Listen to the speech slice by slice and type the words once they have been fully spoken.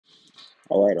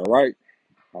All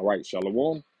right,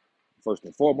 Shalom. First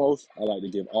and foremost, I'd like to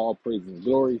give all praise and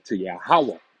glory to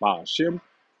Yahweh, Ba'ashem,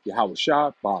 Yahweh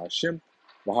Shah, Ba'ashem,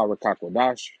 Bahara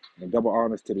Kakwadash, and double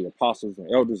honors to the apostles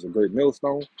and elders of Great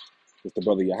Millstone. It's the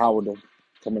brother Yahweh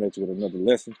coming at you with another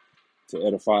lesson to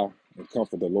edify and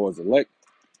comfort the Lord's elect.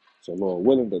 So, Lord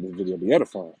willing, that this video be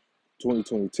edifying.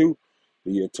 2022,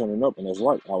 the year turning up, and that's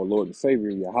right, our Lord and Savior,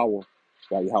 Yahweh,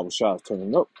 Yahweh Shah is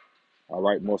turning up. All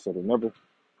right, more so than ever,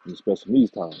 and especially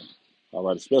these times. All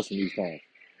right, especially these times.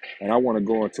 And I want to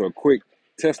go into a quick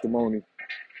testimony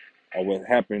of what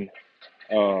happened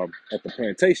at the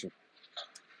plantation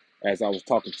as I was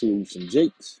talking to some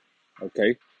Jakes,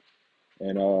 okay?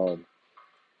 And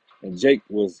Jake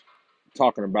was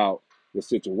talking about the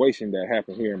situation that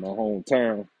happened here in my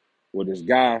hometown with this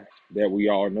guy that we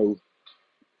all know.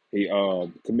 He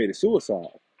committed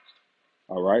suicide,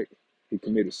 all right? He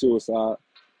committed suicide,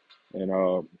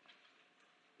 and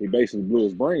he basically blew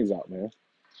his brains out, man,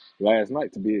 last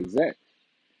night to be exact.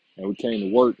 And we came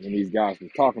to work, and these guys were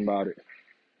talking about it.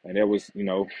 And there was,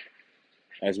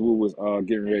 as we was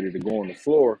getting ready to go on the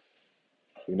floor,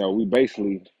 we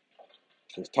basically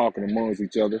was talking amongst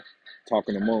each other,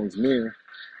 talking amongst men,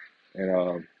 and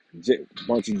a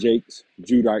bunch of Jakes,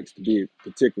 Judites to be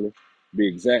particular, be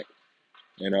exact.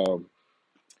 And it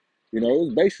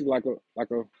was basically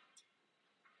like a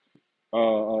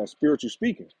spiritual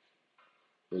speaking.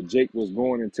 Where Jake was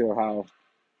going into how,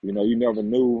 you never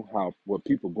knew what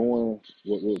people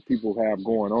what people have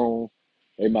going on.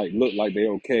 They might look like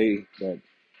they're okay, but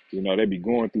they be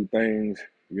going through things,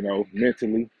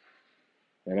 mentally.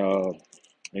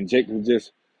 And Jake was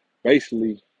just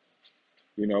basically,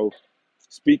 you know,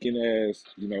 speaking as,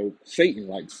 Satan,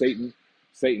 like Satan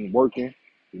working.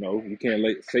 You can't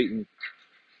let Satan,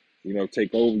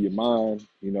 take over your mind,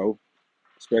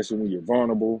 especially when you're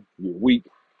vulnerable, you're weak.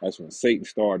 That's when Satan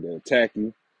started to attack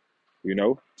you,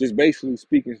 just basically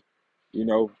speaking, in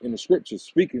the scriptures,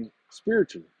 speaking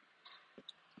spiritually,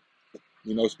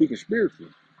 speaking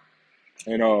spiritually.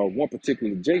 And one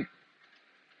particular Jake,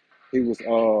 he was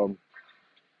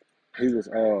he was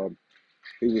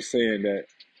he was saying that,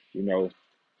 you know,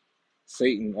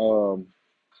 Satan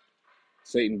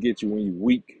Satan gets you when you're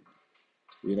weak,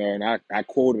 and I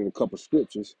quoted a couple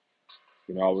scriptures.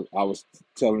 I was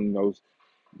telling those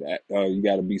that you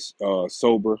got to be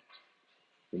sober,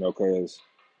 because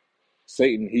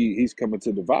Satan he's coming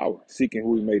to devour, seeking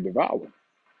who he may devour,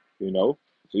 so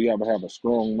you have to have a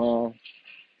strong mind.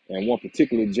 And one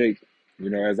particular Jake,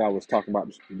 as I was talking about,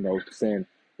 saying,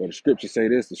 well, the scriptures say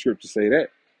this, the scriptures say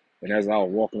that. And as I was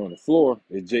walking on the floor,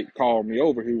 Jake called me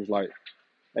over. He was like,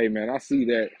 "Hey man, I see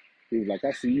that." He was like,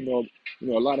 "I see a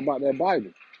lot about that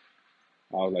Bible."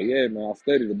 I was like, "Yeah, man, I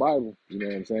studied the Bible." You know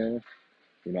what I'm saying?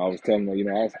 I was telling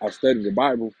him, I studied the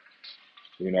Bible.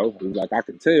 He was like, "I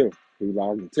could tell." He was like,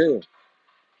 "I can tell."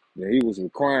 Then he was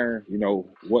requiring,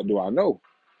 what do I know?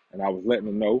 And I was letting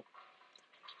him know,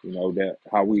 that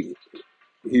how we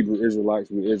Hebrew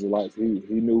Israelites, we Israelites, he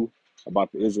knew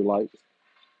about the Israelites,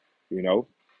 you know.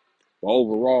 But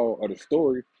overall of the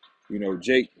story,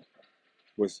 Jake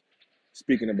was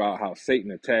speaking about how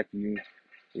Satan attacked you,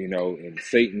 and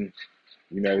Satan,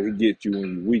 he gets you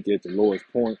when you're weak at the lowest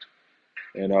point.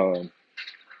 And I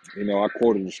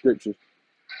quoted the scriptures,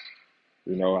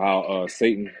 how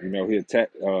Satan, he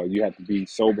attacked, you have to be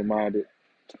sober minded,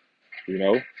 you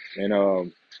know.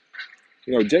 And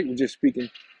Jake was just speaking,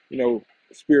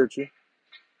 spiritual,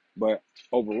 but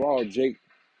overall Jake,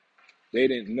 they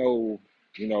didn't know,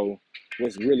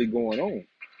 what's really going on,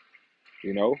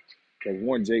 because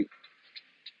one Jake,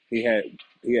 he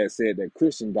had said that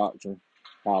Christian doctrine,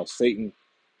 how Satan,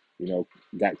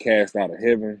 got cast out of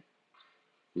heaven,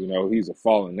 he's a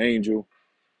fallen angel,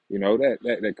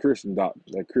 that Christian doctrine,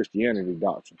 that Christianity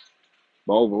doctrine.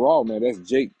 But overall, man, that's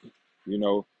Jake,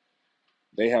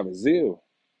 they have a zeal,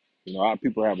 our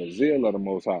people have a zeal of the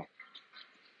Most High,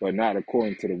 but not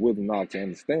according to the wisdom, knowledge, and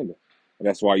understanding. And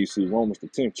that's why you see Romans, the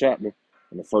 10th chapter,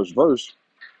 and the first verse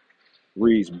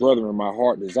reads, "Brethren, my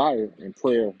heart desire in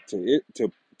prayer to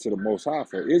the Most High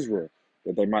for Israel,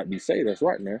 that they might be saved." That's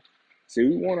right, man. See,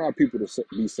 we want our people to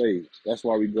be saved. That's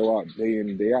why we go out day in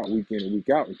and day out, week in and week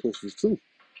out, and push this truth.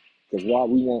 Because why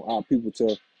we want our people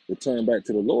to return back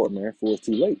to the Lord, man, for it's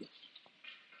too late.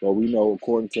 But we know,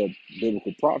 according to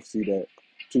biblical prophecy, that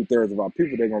 2/3 of our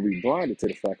people, they're going to be blinded to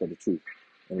the fact of the truth.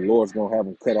 And the Lord's going to have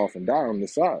them cut off and die on the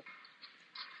side.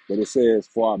 But it says,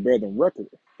 "For I bear them record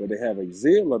that they have a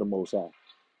zeal of the Most High,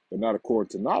 but not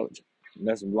according to knowledge." And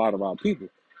that's a lot of our people,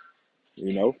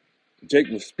 Jake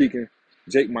was speaking.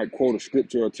 Jake might quote a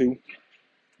scripture or two,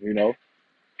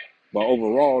 but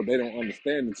overall, they don't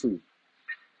understand the truth.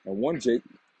 And one Jake,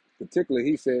 particular,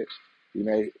 he said, you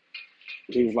know,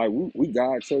 he was like, we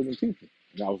God chosen people.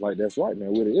 And I was like, that's right,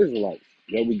 man. We're the Israelites.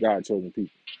 Yeah, we God chosen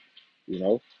people, you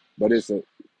know. But it's a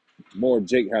more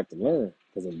Jake have to learn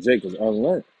because if Jake is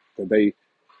unlearned, because they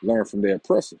learn from their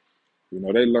oppressor. You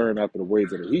know, they learn after the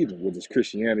ways of the heathen, which is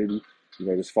Christianity, you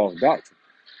know, this false doctrine,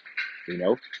 you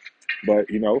know. But,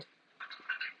 you know,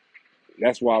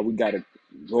 that's why we got to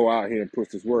go out here and push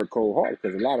this word cold hard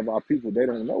because a lot of our people, they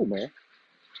don't know, man.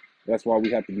 That's why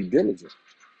we have to be diligent,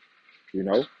 you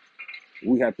know.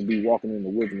 We have to be walking in the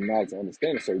wisdom and knowledge and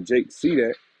understanding. So Jake see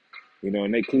that, you know,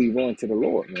 and they cleave on to the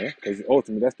Lord, man. Because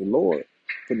ultimately, that's the Lord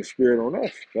putting the Spirit on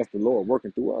us. That's the Lord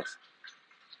working through us,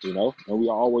 you know. And we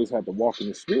always have to walk in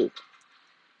the Spirit.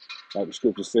 Like the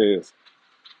scripture says,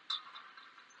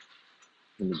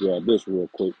 let me grab this real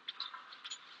quick.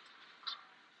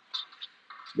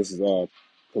 This is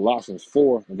Colossians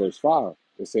 4 and verse 5.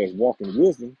 It says, walk in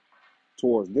wisdom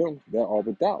towards them that are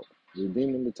without,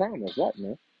 redeeming the time. That's right,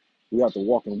 man. We have to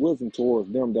walk in wisdom towards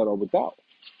them that are without.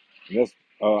 And that's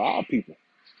our people,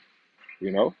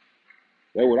 you know.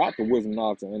 They're without the wisdom,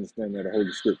 knowledge, and understanding of the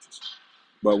Holy Scriptures.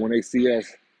 But when they see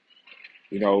us,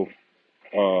 you know,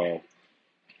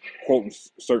 quoting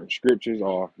certain scriptures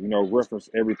or, you know, reference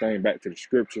everything back to the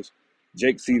scriptures,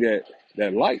 Jake see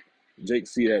that light. Jake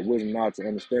see that wisdom, knowledge, and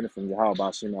understanding from Yahweh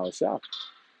Bashim al.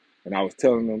 And I was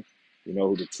telling them, you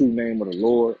know, the true name of the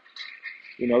Lord,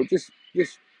 you know, just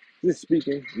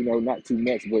speaking, you know, not too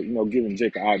much, but, you know, giving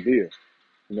Jake an idea,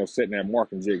 you know, setting that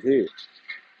mark in Jake's head,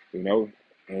 you know.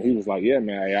 And he was like, yeah,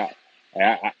 man,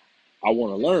 I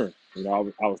want to learn. You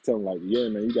know, I was telling him, like, yeah,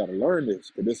 man, you got to learn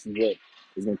this because this is what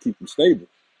is going to keep you stable,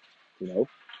 you know.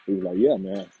 He was like, yeah,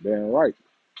 man, damn right,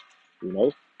 you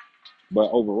know. But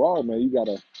overall, man, you got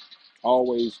to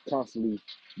always constantly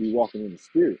be walking in the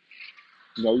spirit.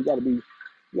 You know, you got to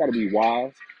be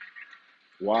wise.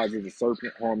 Wise as a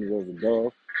serpent, harmless as a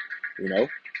dove. You know,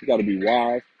 you got to be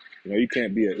wise. You know, you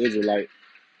can't be an Israelite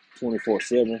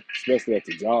 24/7, especially at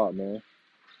your job, man.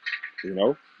 You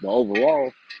know, but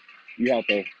overall, you have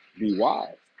to be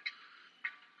wise.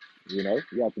 You know,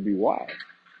 you have to be wise.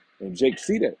 And Jake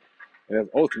see that. And that's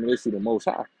ultimately see the Most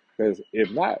High. Because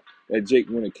if not, that Jake,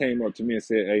 when it came up to me and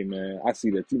said, hey, man, I see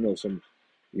that you know some,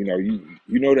 you know, you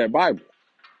know that Bible.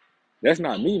 That's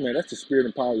not me, man. That's the spirit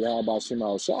and power of Yahweh by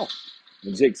Shema Shah.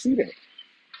 And Jake see that.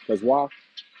 Because why?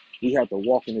 We have to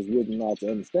walk in his wisdom, knowledge,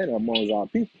 and understanding amongst our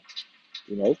people.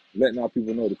 You know, letting our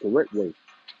people know the correct way.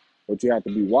 But you have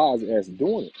to be wise as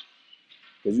doing it.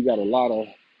 Because you got a lot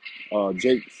of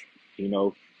Jakes, you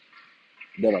know,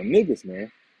 that are niggas,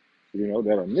 man. You know,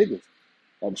 that are niggas.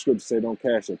 Like the scripture say, don't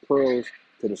cast your pearls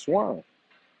to the swine.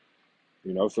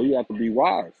 You know, so you have to be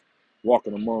wise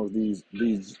walking amongst these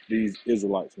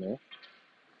Israelites, man.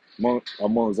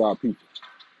 Amongst our people.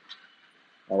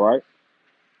 All right?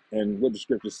 And what the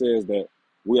scripture says that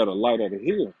we are the light of the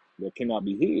hill that cannot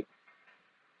be hid.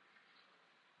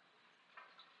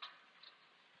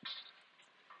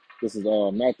 This is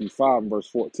Matthew 5 verse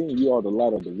 14. You are the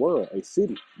light of the world, a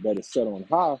city that is set on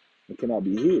high and cannot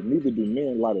be hid. Neither do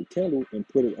men light a candle and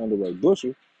put it under a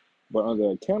bushel, but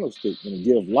under a candlestick, and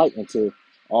give light unto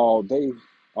all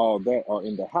that are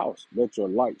in the house. Let your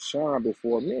light shine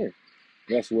before men.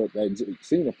 That's what they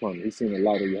seen upon me. He seen the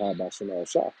light of Yahweh by Shema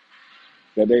Shah,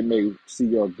 that they may see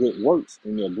your good works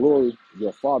and your glory,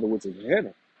 your Father which is in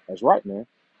heaven. That's right, man.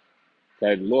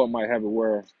 That the Lord might have it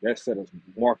where that set a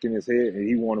mark in his head and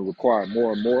he want to require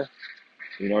more and more.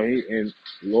 You know, and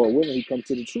Lord willing, he come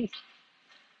to the truth.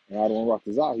 And I don't rock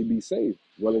this out, he be saved.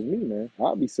 Well as me, man.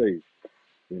 I'll be saved.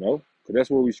 You know, because that's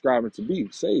what we striving to be,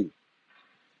 saved.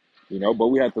 You know, but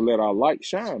we have to let our light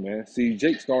shine, man. See,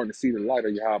 Jake's starting to see the light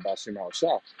of Yahweh by Shema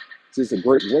Shah. It's a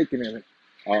great awakening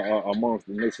amongst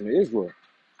the nation of Israel.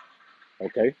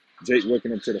 Okay? Jake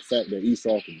waking up to the fact that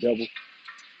Esau's the devil,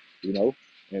 you know,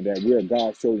 and that we're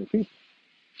God's chosen people.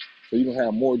 So you're going to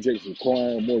have more Jakes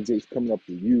inquiring, more Jakes coming up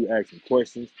to you, asking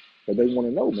questions, because they want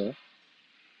to know, man.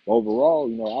 But overall,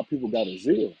 you know, our people got a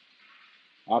zeal.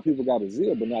 Our people got a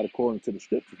zeal, but not according to the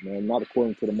scriptures, man. Not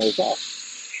according to the Most High.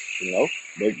 You know,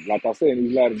 but like I said, in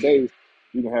these latter days,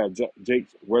 you can have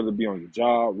Jakes, whether it be on your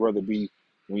job, whether it be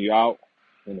when you're out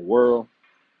in the world.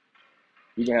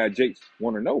 You can have Jakes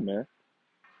want to know, man.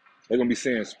 They're going to be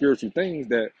saying spiritual things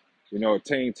that, you know,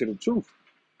 attain to the truth,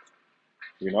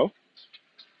 you know.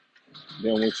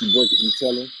 Then once you break it, you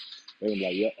tell them, they're going to be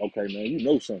like, yeah, okay, man, you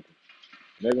know something.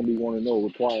 And they're going to be wanting to know,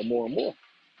 require more and more.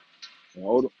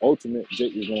 And ultimate,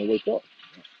 Jake is going to wake up,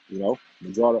 you know.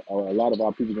 A lot of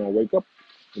our people are going to wake up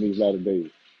in these latter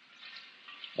days.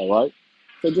 All right?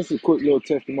 So just a quick little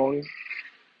testimony,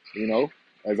 you know,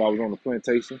 as I was on the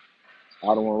plantation. I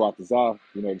don't want to rock the Zeal.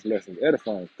 This lesson is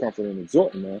edifying, comforting, and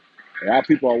exhorting, man. And our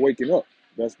people are waking up.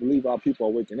 Best believe our people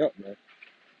are waking up, man.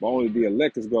 But only the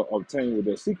elect is going to obtain what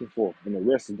they're seeking for, and the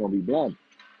rest is going to be blinded.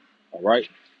 All right?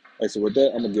 Hey, so with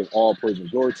that, I'm going to give all praise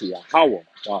and glory to Yahweh,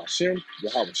 Hashem,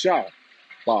 Yahweh Shai,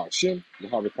 Hashem,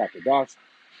 Yahweh Kakadash.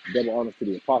 Double honors to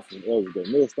the apostles and elders of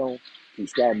the millstone. Keep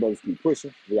striving, brothers, keep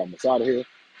pushing. We got Messiah here.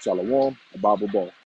 Shalom, a Bible ball.